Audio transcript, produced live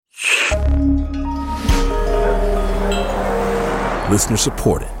Listener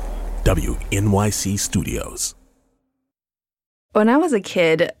supported. WNYC Studios. When I was a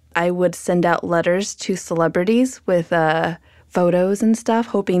kid, I would send out letters to celebrities with photos and stuff,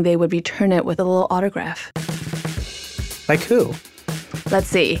 hoping they would return it with a little autograph. Like who? Let's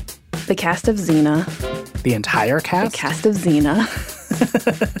see. The cast of Xena. The entire cast? The cast of Xena.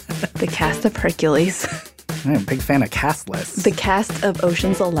 The cast of Hercules. I'm a big fan of cast lists. The cast of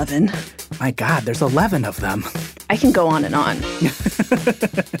Ocean's 11. My God, there's 11 of them. I can go on and on.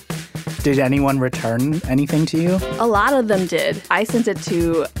 Did anyone return anything to you? A lot of them did. I sent it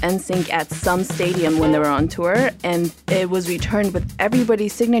to NSYNC at some stadium when they were on tour, and it was returned with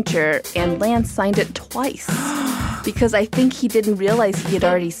everybody's signature, and Lance signed it twice. Because I think he didn't realize he had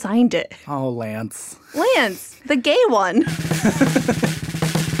already signed it. Oh, Lance. Lance, the gay one.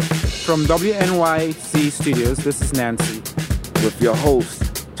 From WNYC Studios, this is Nancy. With your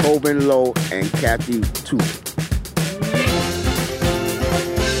hosts, Tobin Lowe and Kathy Tu.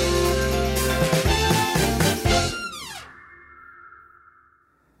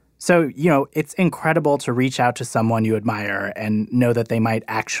 So, it's incredible to reach out to someone you admire and know that they might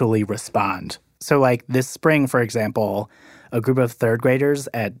actually respond. So, like this spring, for example, a group of third graders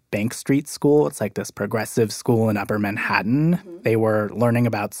at Bank Street School, it's like this progressive school in Upper Manhattan, they were learning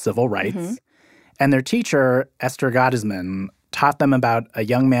about civil rights. And their teacher, Esther Gottesman, taught them about a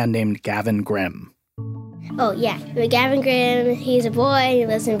young man named Gavin Grimm. Oh, yeah. Gavin Grimm, he's a boy, he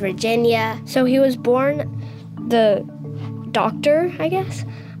lives in Virginia. So he was born, the doctor, I guess,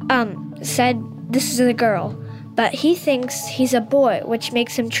 said this is a girl, but he thinks he's a boy, which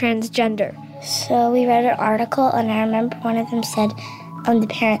makes him transgender. So we read an article, and I remember one of them said, the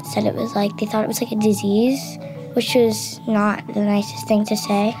parents said it was like, they thought it was like a disease, which was not the nicest thing to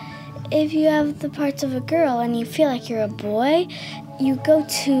say. If you have the parts of a girl and you feel like you're a boy, you go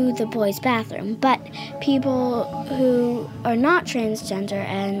to the boys' bathroom. But people who are not transgender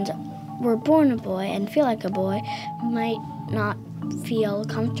and were born a boy and feel like a boy might not feel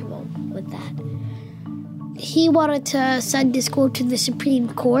comfortable with that. He wanted to send his school to the Supreme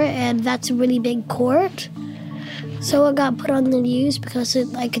Court, and that's a really big court. So it got put on the news because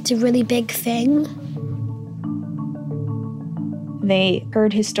it's a really big thing. They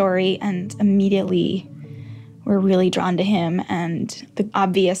heard his story and immediately were really drawn to him and the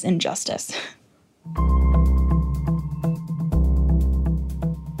obvious injustice.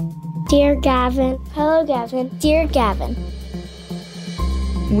 Dear Gavin. Hello, Gavin. Dear Gavin.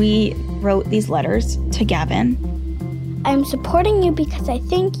 We wrote these letters to Gavin. I'm supporting you because I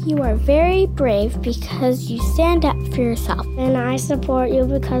think you are very brave because you stand up for yourself. And I support you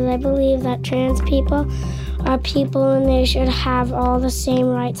because I believe that trans people are people and they should have all the same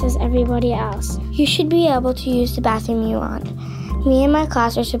rights as everybody else. You should be able to use the bathroom you want. Me and my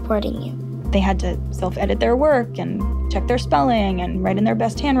class are supporting you. They had to self-edit their work and check their spelling and write in their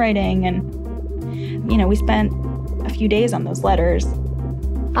best handwriting. And, we spent a few days on those letters.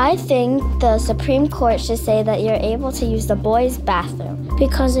 I think the Supreme Court should say that you're able to use the boys' bathroom.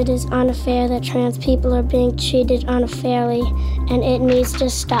 Because it is unfair that trans people are being treated unfairly, and it needs to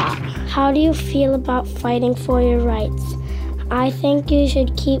stop. How do you feel about fighting for your rights? I think you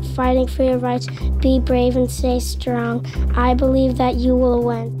should keep fighting for your rights. Be brave and stay strong. I believe that you will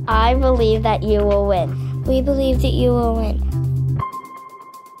win. I believe that you will win. We believe that you will win.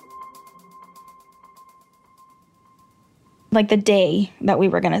 Like the day that we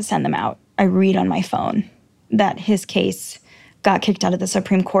were going to send them out, I read on my phone that his case got kicked out of the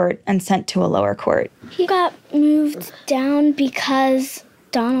Supreme Court and sent to a lower court. He got moved down because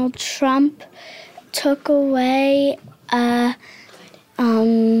Donald Trump took away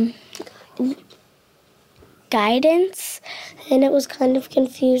guidance, and it was kind of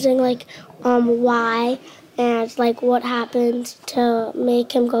confusing, why and what happened to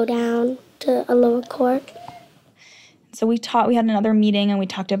make him go down to a lower court. So we had another meeting and we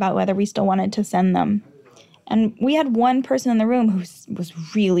talked about whether we still wanted to send them. And we had one person in the room who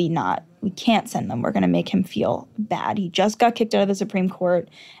was really not, we can't send them. We're going to make him feel bad. He just got kicked out of the Supreme Court,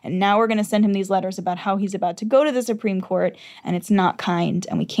 and now we're going to send him these letters about how he's about to go to the Supreme Court, and it's not kind,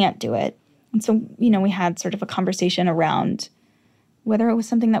 and we can't do it. And so, we had sort of a conversation around whether it was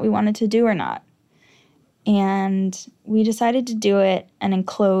something that we wanted to do or not. And we decided to do it and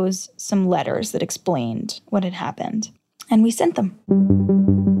enclose some letters that explained what had happened. And we sent them.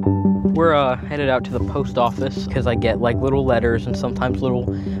 We're headed out to the post office because I get little letters and sometimes little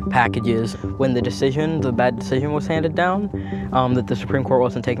packages. When the bad decision was handed down, that the Supreme Court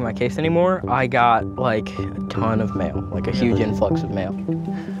wasn't taking my case anymore, I got a ton of mail, a huge influx of mail.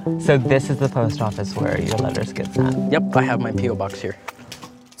 So this is the post office where your letters get sent? Yep, I have my P.O. box here.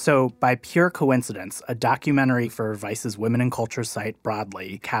 So, by pure coincidence, a documentary for Vice's Women in Culture site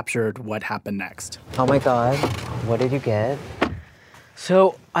broadly captured what happened next. Oh my God, what did you get?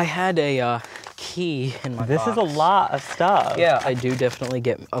 So I had a key in my box. This is a lot of stuff. Yeah, I do definitely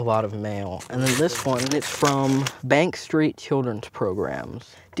get a lot of mail. And then this one, it's from Bank Street Children's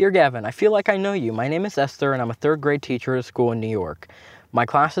Programs. Dear Gavin, I feel like I know you. My name is Esther, and I'm a third grade teacher at a school in New York. My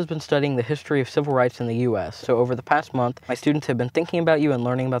class has been studying the history of civil rights in the U.S., so over the past month, my students have been thinking about you and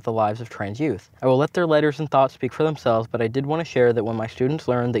learning about the lives of trans youth. I will let their letters and thoughts speak for themselves, but I did want to share that when my students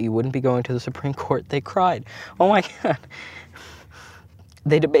learned that you wouldn't be going to the Supreme Court, they cried. Oh my God.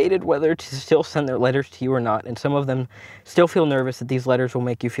 They debated whether to still send their letters to you or not, and some of them still feel nervous that these letters will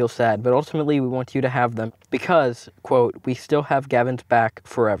make you feel sad, but ultimately we want you to have them because, quote, we still have Gavin's back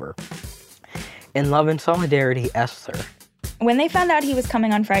forever. In love and solidarity, Esther. When they found out he was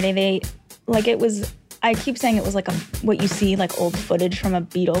coming on Friday, I keep saying it was like what you see, like old footage from a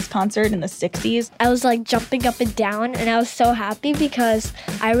Beatles concert in the 60s. I was like jumping up and down, and I was so happy because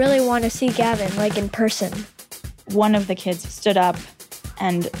I really want to see Gavin, like in person. One of the kids stood up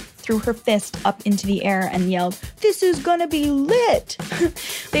and threw her fist up into the air and yelled, "This is gonna be lit!"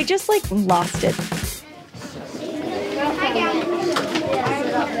 They just like lost it.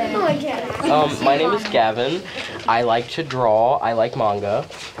 My name is Gavin. I like to draw. I like manga.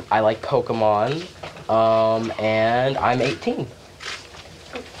 I like Pokemon. And I'm 18.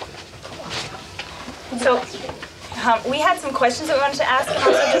 So we had some questions that we wanted to ask and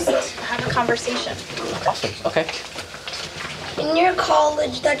also just have a conversation. Awesome. Okay. In your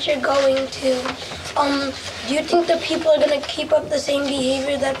college that you're going to, do you think that people are going to keep up the same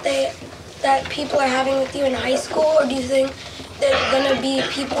behavior that people are having with you in high school, or do you think there's going to be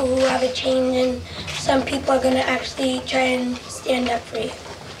people who have a change and some people are going to actually try and stand up for you?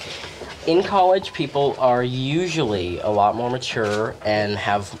 In college, people are usually a lot more mature and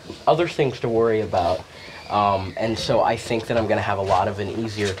have other things to worry about. And so I think that I'm going to have a lot of an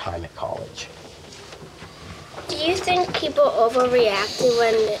easier time at college. Do you think people overreacted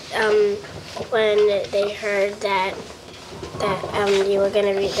when they heard that you were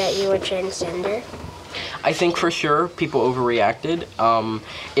that you were transgender? I think for sure people overreacted,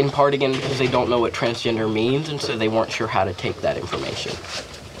 in part again because they don't know what transgender means, and so they weren't sure how to take that information.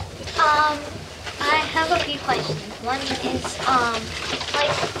 I have a few questions. One is,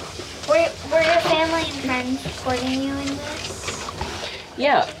 were your family and friends supporting you in this?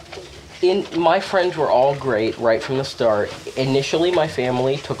 Yeah. My friends were all great right from the start. Initially, my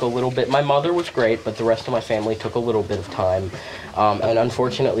family took a little bit. My mother was great, but the rest of my family took a little bit of time. And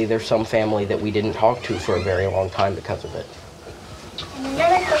unfortunately, there's some family that we didn't talk to for a very long time because of it. And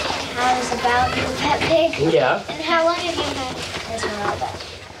another question I have is about your pet pig. Yeah. And how long have you had Esmeralda?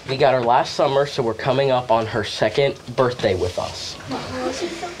 We got her last summer, so we're coming up on her second birthday with us.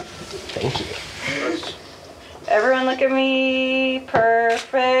 Thank you. Everyone look at me.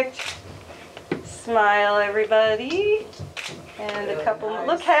 Perfect. Smile, everybody. And a couple more.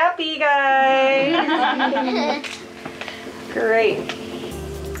 Look happy, guys. Great.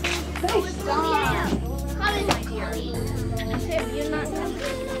 Nice.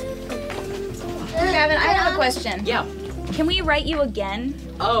 Gavin, I have a question. Yeah. Can we write you again?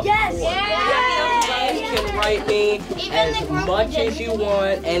 Oh, yes. You guys can write me as much as you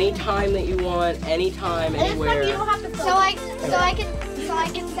want, anytime that you want, anytime, anywhere. So I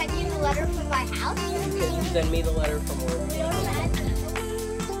can send you the letter from my house? Send me the letter from work.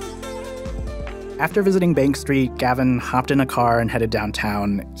 After visiting Bank Street, Gavin hopped in a car and headed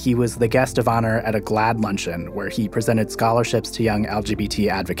downtown. He was the guest of honor at a GLAAD luncheon where he presented scholarships to young LGBT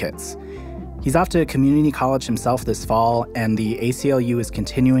advocates. He's off to community college himself this fall, and the ACLU is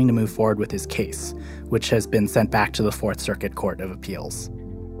continuing to move forward with his case, which has been sent back to the Fourth Circuit Court of Appeals.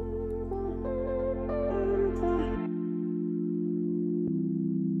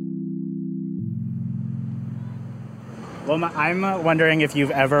 Well, I'm wondering if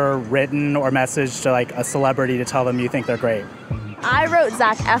you've ever written or messaged to like a celebrity to tell them you think they're great. I wrote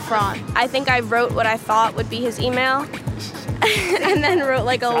Zac Efron. I think I wrote what I thought would be his email. And then wrote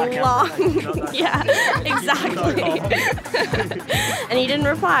like a long, yeah, exactly. And he didn't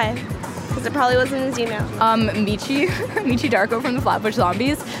reply because it probably wasn't his email. Michi Darko from the Flatbush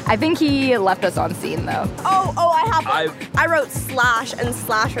Zombies. I think he left us on scene though. I wrote slash and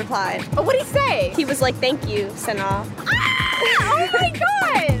slash replied. Oh, what'd he say? He was like, "Thank you, Sanaa." Oh my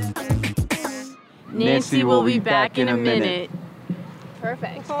God! Nancy will be back in a minute.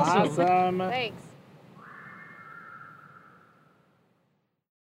 Perfect. Awesome. Thanks.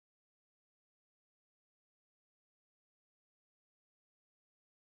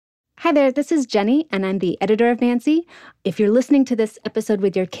 Hi there, this is Jenny, and I'm the editor of Nancy. If you're listening to this episode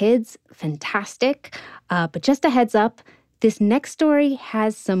with your kids, fantastic. But just a heads up, this next story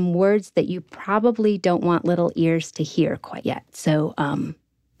has some words that you probably don't want little ears to hear quite yet. So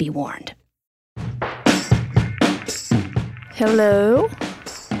be warned. Hello?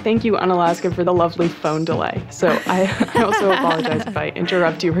 Thank you, Unalaska, for the lovely phone delay. So I also apologize if I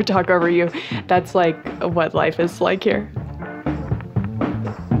interrupt you or talk over you. That's like what life is like here.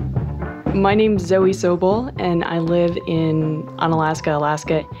 My name's Zoe Sobel, and I live in Unalaska,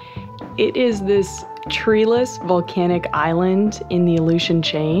 Alaska. It is this treeless volcanic island in the Aleutian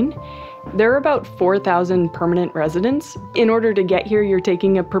Chain. There are about 4,000 permanent residents. In order to get here, you're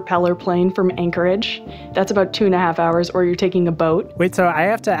taking a propeller plane from Anchorage. That's about 2.5 hours, or you're taking a boat. Wait, so I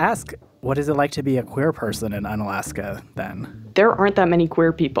have to ask, what is it like to be a queer person in Unalaska then? There aren't that many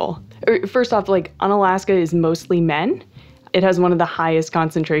queer people. First off, Unalaska is mostly men. It has one of the highest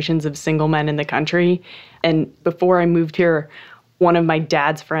concentrations of single men in the country. And before I moved here, one of my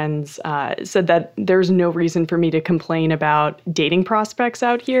dad's friends said that there's no reason for me to complain about dating prospects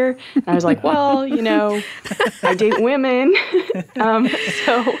out here. And I was like, well, I date women.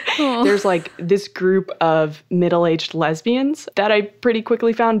 So there's this group of middle-aged lesbians that I pretty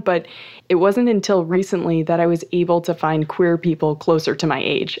quickly found, but it wasn't until recently that I was able to find queer people closer to my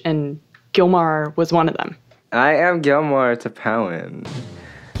age, and Gilmar was one of them. I am Gilmar Tapowan.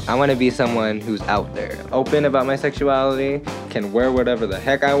 I want to be someone who's out there, open about my sexuality, can wear whatever the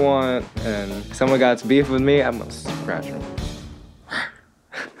heck I want, and if someone got beef with me, I'm gonna scratch them.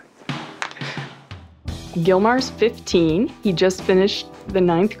 Gilmar's 15. He just finished the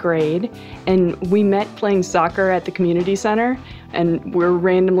 9th grade, and we met playing soccer at the community center, and we're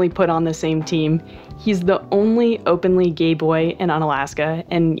randomly put on the same team. He's the only openly gay boy in Unalaska,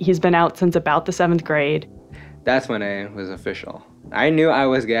 and he's been out since about the 7th grade. That's when it was official. I knew I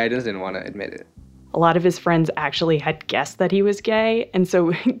was gay, I just didn't want to admit it. A lot of his friends actually had guessed that he was gay, and so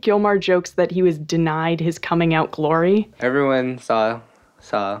Gilmar jokes that he was denied his coming out glory. Everyone saw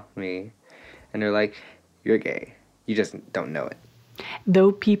me, and they're like, you're gay. You just don't know it.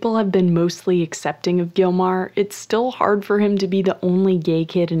 Though people have been mostly accepting of Gilmar, it's still hard for him to be the only gay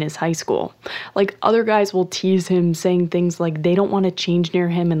kid in his high school. Other guys will tease him, saying things like they don't want to change near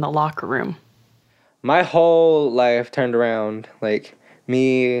him in the locker room. My whole life turned around,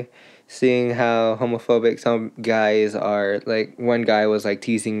 me seeing how homophobic some guys are. One guy was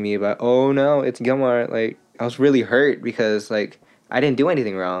teasing me about, oh no, it's Gilmar. I was really hurt because I didn't do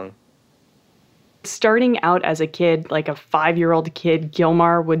anything wrong. Starting out as a kid, a 5-year-old kid,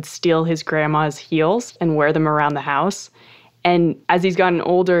 Gilmar would steal his grandma's heels and wear them around the house. And as he's gotten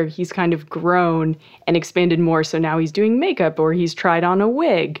older, he's kind of grown and expanded more. So now he's doing makeup, or he's tried on a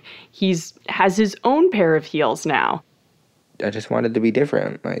wig. Has his own pair of heels now. I just wanted to be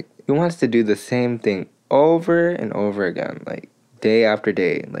different. Who wants to do the same thing over and over again, day after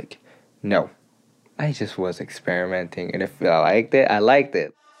day? No. I just was experimenting, and if I liked it, I liked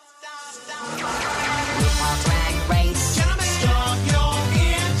it.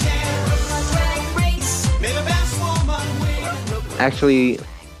 Actually,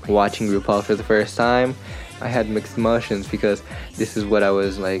 watching RuPaul for the first time, I had mixed emotions because this is what I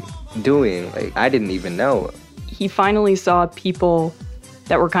was doing. I didn't even know. He finally saw people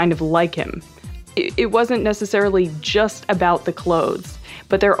that were kind of like him. It wasn't necessarily just about the clothes,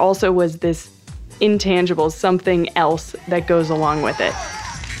 but there also was this intangible something else that goes along with it.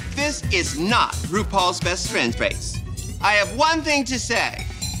 This is not RuPaul's Best Friends race. I have one thing to say.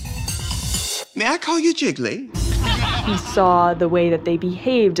 May I call you Jiggly? He saw the way that they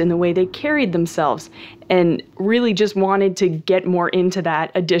behaved and the way they carried themselves, and really just wanted to get more into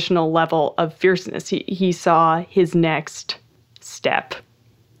that additional level of fierceness. He saw his next step.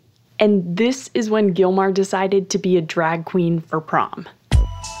 And this is when Gilmar decided to be a drag queen for prom.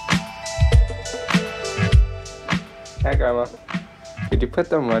 Hi, Grandma. Could you put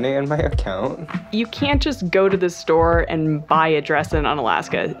the money in my account? You can't just go to the store and buy a dress in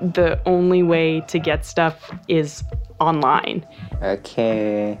Unalaska. The only way to get stuff is online.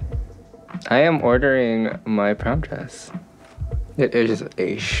 Okay. I am ordering my prom dress. It is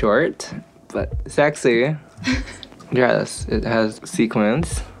a short but sexy dress. It has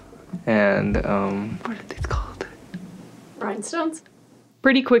sequins and what are these called? Rhinestones?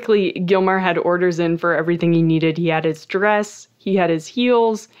 Pretty quickly, Gilmar had orders in for everything he needed. He had his dress, he had his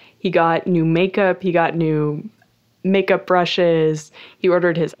heels, he got new makeup, he got new makeup brushes, he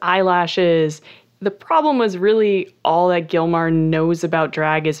ordered his eyelashes. The problem was really all that Gilmar knows about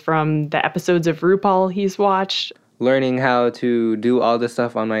drag is from the episodes of RuPaul he's watched. Learning how to do all this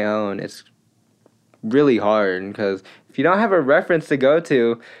stuff on my own, it's really hard because if you don't have a reference to go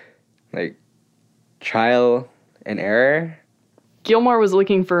to, like trial and error. Gilmore was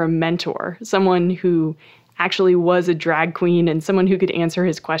looking for a mentor, someone who actually was a drag queen and someone who could answer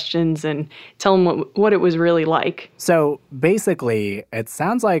his questions and tell him what it was really like. So basically, it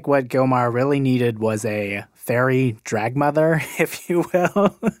sounds like what Gilmore really needed was a fairy drag mother, if you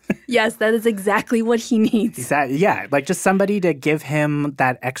will. Yes, that is exactly what he needs. Yeah, like just somebody to give him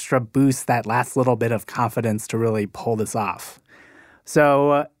that extra boost, that last little bit of confidence to really pull this off.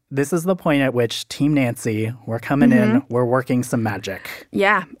 So this is the point at which Team Nancy, we're coming in, we're working some magic.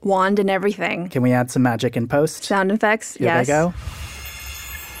 Yeah, wand and everything. Can we add some magic in post? Sound effects, Here yes. they go.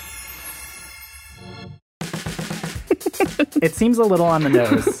 It seems a little on the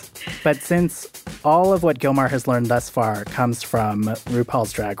nose, but since all of what Gilmore has learned thus far comes from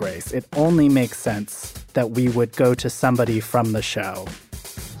RuPaul's Drag Race, it only makes sense that we would go to somebody from the show.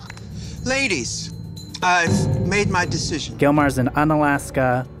 Ladies, I've made my decision. Gilmore's in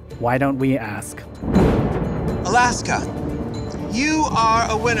Unalaska. Why don't we ask? Alaska, you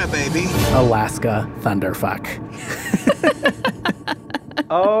are a winner, baby. Alaska Thunderfuck.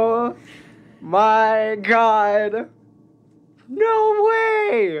 Oh my God. No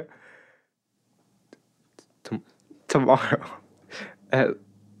way. Tomorrow. At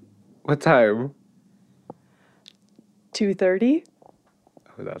what time? 2:30?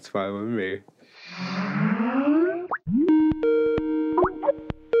 Oh, that's fine with me.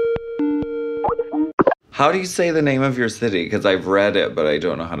 How do you say the name of your city? Because I've read it, but I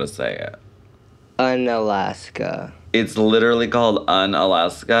don't know how to say it. Unalaska. It's literally called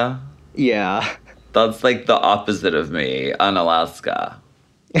Unalaska? Yeah. That's like the opposite of me, Unalaska.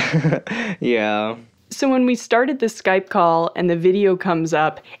 Yeah. So when we started the Skype call and the video comes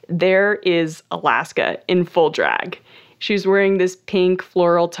up, there is Alaska in full drag. She's wearing this pink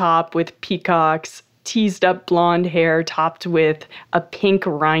floral top with peacocks, teased up blonde hair topped with a pink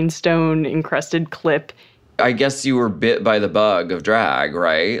rhinestone encrusted clip. I guess you were bit by the bug of drag,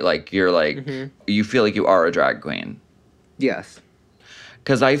 right? Like, you're like, you feel like you are a drag queen. Yes.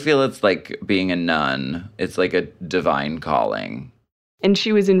 Because I feel it's like being a nun. It's like a divine calling. And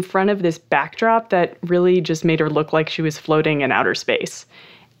she was in front of this backdrop that really just made her look like she was floating in outer space.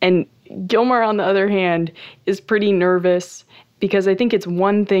 And Gilmore, on the other hand, is pretty nervous because I think it's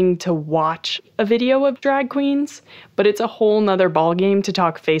one thing to watch a video of drag queens, but it's a whole nother ballgame to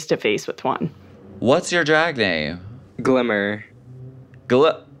talk face-to-face with one. What's your drag name? Glimmer.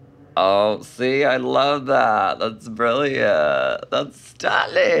 Oh, see, I love that. That's brilliant. That's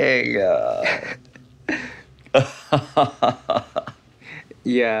stunning.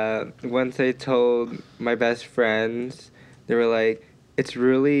 Yeah, once I told my best friends, they were like, it's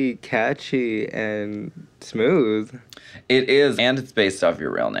really catchy and smooth. It is, and it's based off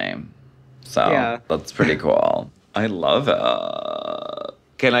your real name. So yeah. That's pretty cool. I love it.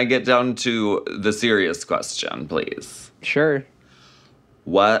 Can I get down to the serious question, please? Sure.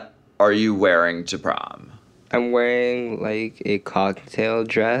 What are you wearing to prom? I'm wearing like a cocktail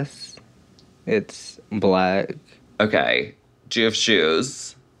dress. It's black. Okay. Do you have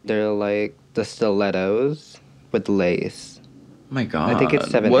shoes? They're like the stilettos with lace. Oh my God. I think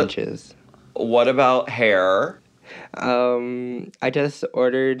it's 7 inches. What about hair? I just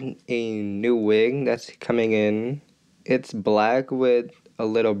ordered a new wig that's coming in. It's black with a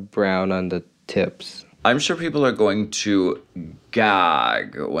little brown on the tips. I'm sure people are going to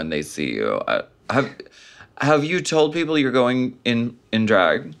gag when they see you. Have you told people you're going in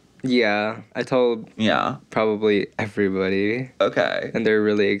drag? Yeah, I told probably everybody. Okay. And they're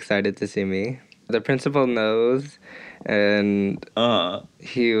really excited to see me. The principal knows, and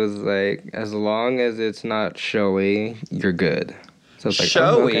he was like, as long as it's not showy, you're good. So it's like,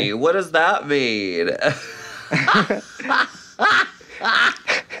 showy? oh, okay. What does that mean?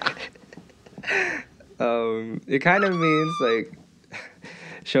 It kind of means like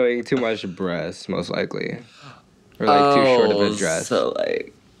showing too much breast, most likely. Or like too short of a dress. So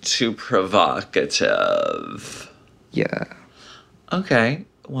like too provocative. Yeah. Okay.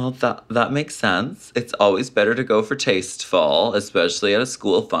 Well, that makes sense. It's always better to go for tasteful, especially at a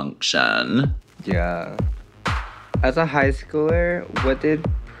school function. Yeah. As a high schooler, what did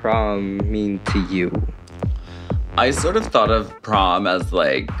prom mean to you? I sort of thought of prom as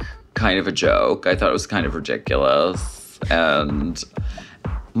like kind of a joke. I thought it was kind of ridiculous. And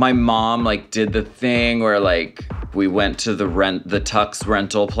my mom like did the thing where like we went to the Tux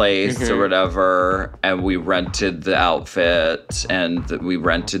rental place or whatever, and we rented the outfit and we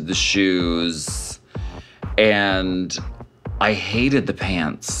rented the shoes. And I hated the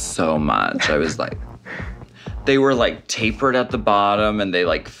pants so much. I was like, they were like tapered at the bottom and they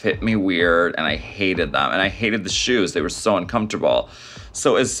like fit me weird and I hated them. And I hated the shoes. They were so uncomfortable.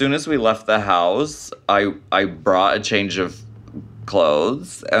 So as soon as we left the house, I brought a change of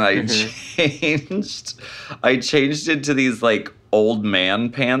clothes and I changed into these like old man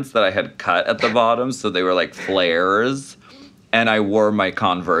pants that I had cut at the bottom, so they were like flares, and I wore my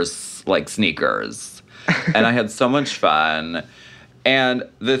Converse like sneakers. And I had so much fun. And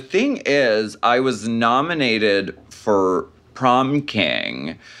the thing is, I was nominated for Prom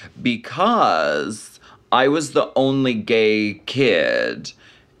King because I was the only gay kid,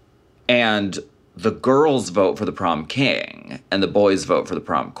 and the girls vote for the prom king and the boys vote for the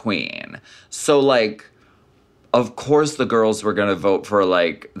prom queen. So like, of course the girls were gonna vote for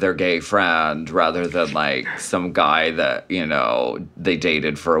like their gay friend rather than like some guy that, you know, they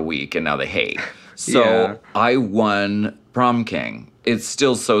dated for a week and now they hate. So I won prom king. It's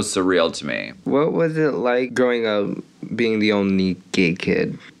still so surreal to me. What was it like growing up being the only gay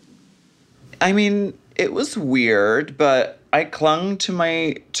kid? I mean, it was weird, but I clung to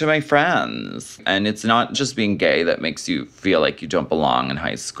my friends. And it's not just being gay that makes you feel like you don't belong in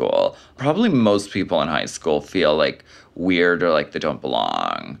high school. Probably most people in high school feel like weird or like they don't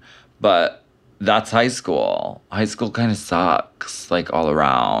belong. But that's high school. High school kind of sucks, like all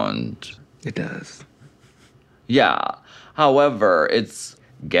around. It does. Yeah. However, it's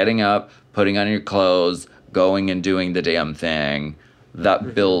getting up, putting on your clothes, going and doing the damn thing.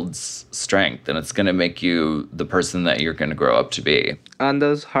 That builds strength, and it's going to make you the person that you're going to grow up to be. On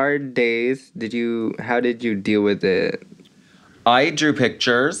those hard days, how did you deal with it? I drew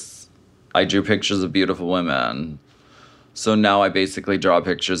pictures. I drew pictures of beautiful women. So now I basically draw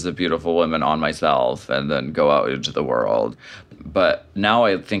pictures of beautiful women on myself and then go out into the world. But now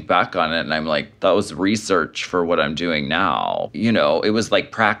I think back on it and I'm like, that was research for what I'm doing now. You know, it was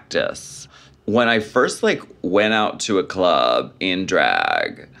like practice. When I first like went out to a club in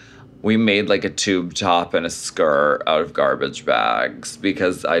drag, we made like a tube top and a skirt out of garbage bags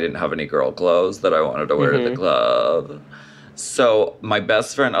because I didn't have any girl clothes that I wanted to wear to the club. So my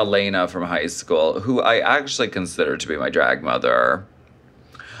best friend Elena from high school, who I actually consider to be my drag mother,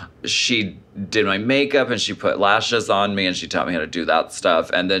 she did my makeup and she put lashes on me and she taught me how to do that stuff.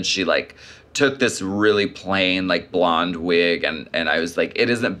 And then she like took this really plain like blonde wig and I was like, it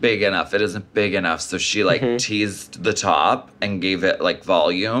isn't big enough. It isn't big enough. So she like teased the top and gave it like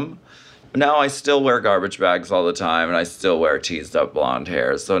volume. Now I still wear garbage bags all the time and I still wear teased up blonde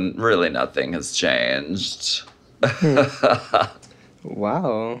hair. So really nothing has changed.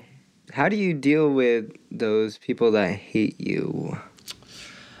 Wow. How do you deal with those people that hate you?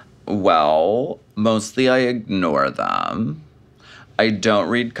 Well, mostly I ignore them. I don't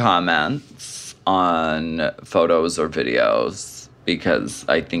read comments on photos or videos because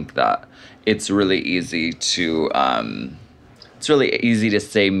I think that it's really easy to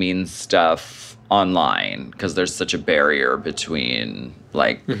say mean stuff online because there's such a barrier between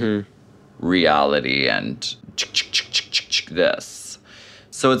like reality and this.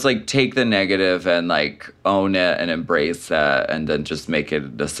 So it's like take the negative and like own it and embrace it and then just make it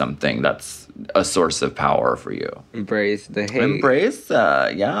into something that's a source of power for you. Embrace the hate. Embrace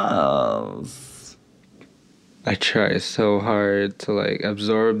it, yes. I try so hard to like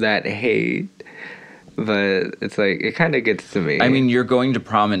absorb that hate, but it's like it kind of gets to me. I mean, you're going to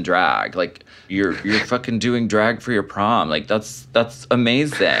prom in drag. Like you're fucking doing drag for your prom. Like that's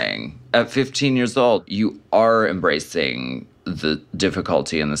amazing. At 15 years old, you are embracing the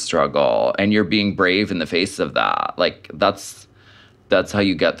difficulty and the struggle, and you're being brave in the face of that. Like that's how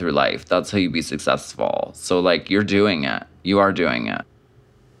you get through life. That's how you be successful. So like you're doing it. You are doing it.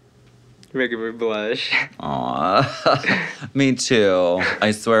 You're making me blush. Aw. Me too.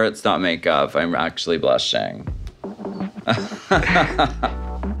 I swear it's not makeup. I'm actually blushing.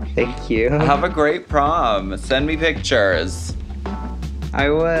 Thank you. Have a great prom. Send me pictures. I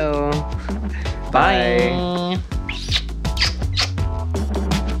will. Bye.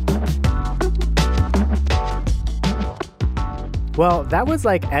 Well, that was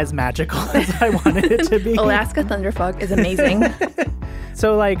like as magical as I wanted it to be. Alaska Thunderfuck is amazing.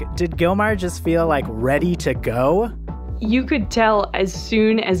 So like, did Gilmar just feel like ready to go? You could tell as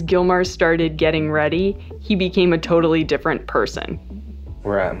soon as Gilmar started getting ready, he became a totally different person.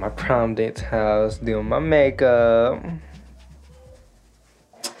 We're at my prom date's house doing my makeup.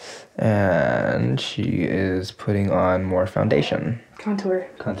 And she is putting on more foundation. Contouring.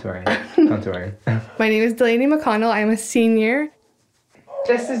 My name is Delaney McConnell. I'm a senior.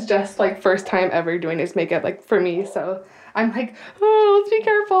 This is just like first time ever doing his makeup like for me. So I'm like, oh, let's be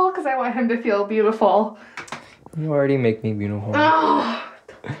careful because I want him to feel beautiful. You already make me beautiful. Oh.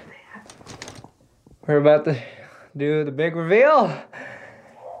 We're about to do the big reveal.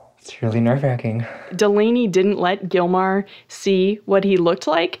 It's really nerve-wracking. Delaney didn't let Gilmar see what he looked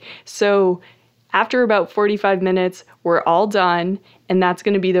like. So after about 45 minutes, we're all done. And that's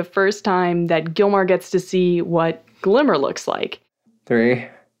going to be the first time that Gilmar gets to see what Glimmer looks like. 3,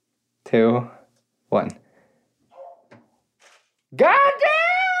 2, 1. Goddamn!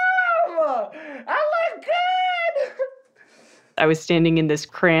 I look good! I was standing in this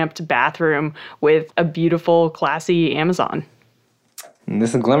cramped bathroom with a beautiful, classy Amazon. And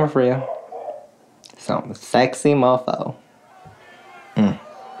this is Glimmer for you. Some sexy mofo.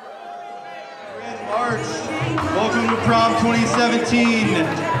 Welcome to Prom 2017.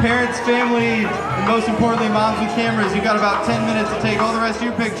 Parents, family, and most importantly, moms with cameras. You've got about 10 minutes to take all the rest of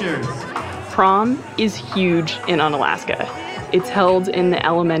your pictures. Prom is huge in Unalaska. It's held in the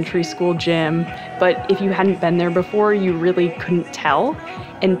elementary school gym, but if you hadn't been there before, you really couldn't tell.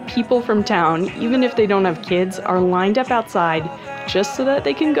 And people from town, even if they don't have kids, are lined up outside just so that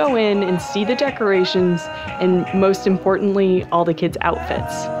they can go in and see the decorations and, most importantly, all the kids'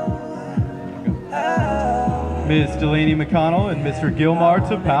 outfits. Ms. Delaney McConnell and Mr. Gilmar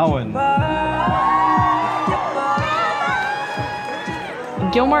Tapowan.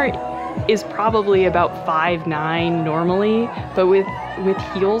 Gilmar is probably about 5'9" normally, but with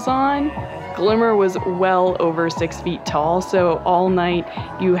heels on, Glimmer was well over 6 feet tall. So all night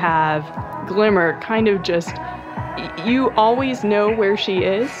you have Glimmer kind of just, you always know where she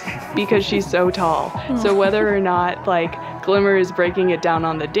is because she's so tall. So whether or not like Glimmer is breaking it down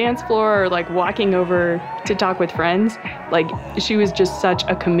on the dance floor or like walking over to talk with friends, like she was just such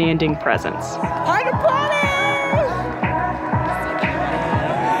a commanding presence.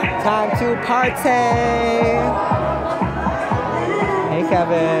 Time to party! Hey,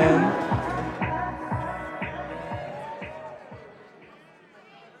 Kevin.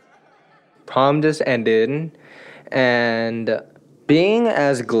 Prom just ended, and being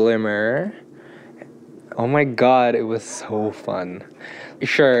as Glimmer, oh my god, it was so fun.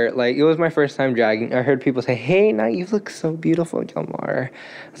 Sure, like, it was my first time dragging. I heard people say, hey, now you look so beautiful, Gilmar. I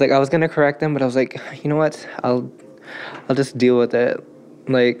was like, I was gonna correct them, but I was like, you know what? I'll just deal with it.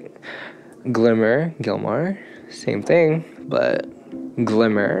 Like, Glimmer, Gilmar, same thing, but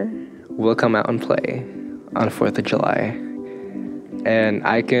Glimmer will come out and play on 4th of July. And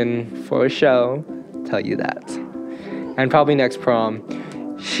I can, for a show, tell you that. And probably next prom,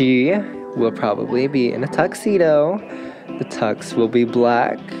 she will probably be in a tuxedo. The tux will be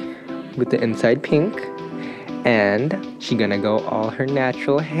black with the inside pink. And she's gonna go all her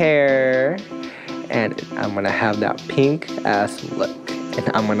natural hair. And I'm gonna have that pink ass look. And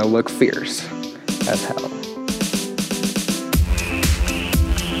I'm gonna look fierce as hell.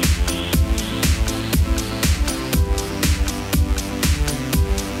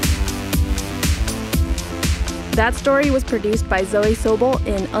 That story was produced by Zoe Sobel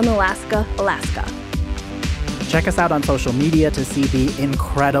in Unalaska, Alaska. Check us out on social media to see the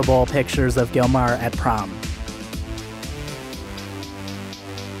incredible pictures of Gilmar at prom.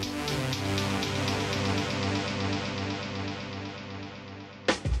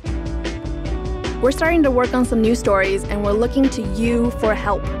 We're starting to work on some new stories, and we're looking to you for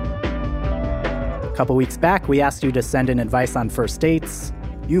help. A couple weeks back, we asked you to send in advice on first dates.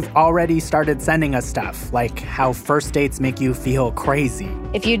 You've already started sending us stuff, like how first dates make you feel crazy.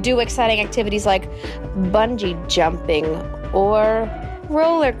 If you do exciting activities like bungee jumping or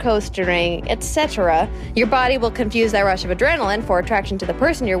roller coastering, etc., your body will confuse that rush of adrenaline for attraction to the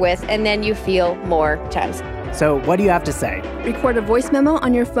person you're with, and then you feel more tense. So what do you have to say? Record a voice memo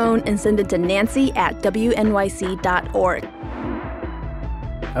on your phone and send it to nancy@wnyc.org.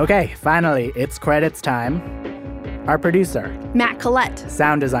 Okay, finally, it's credits time. Our producer, Matt Collette.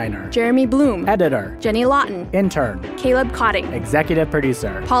 Sound designer, Jeremy Bloom. Editor, Jenny Lawton. Intern, Caleb Cotting. Executive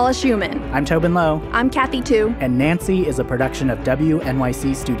producer, Paula Schumann. I'm Tobin Lowe. I'm Kathy Tu. And Nancy is a production of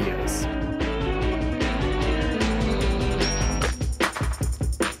WNYC Studios.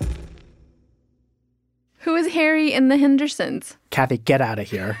 Who is Harry and the Hendersons? Kathy, get out of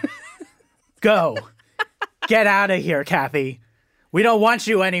here. Go. Get out of here, Kathy. We don't want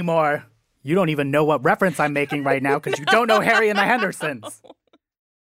you anymore. You don't even know what reference I'm making right now because you don't know Harry and the Hendersons.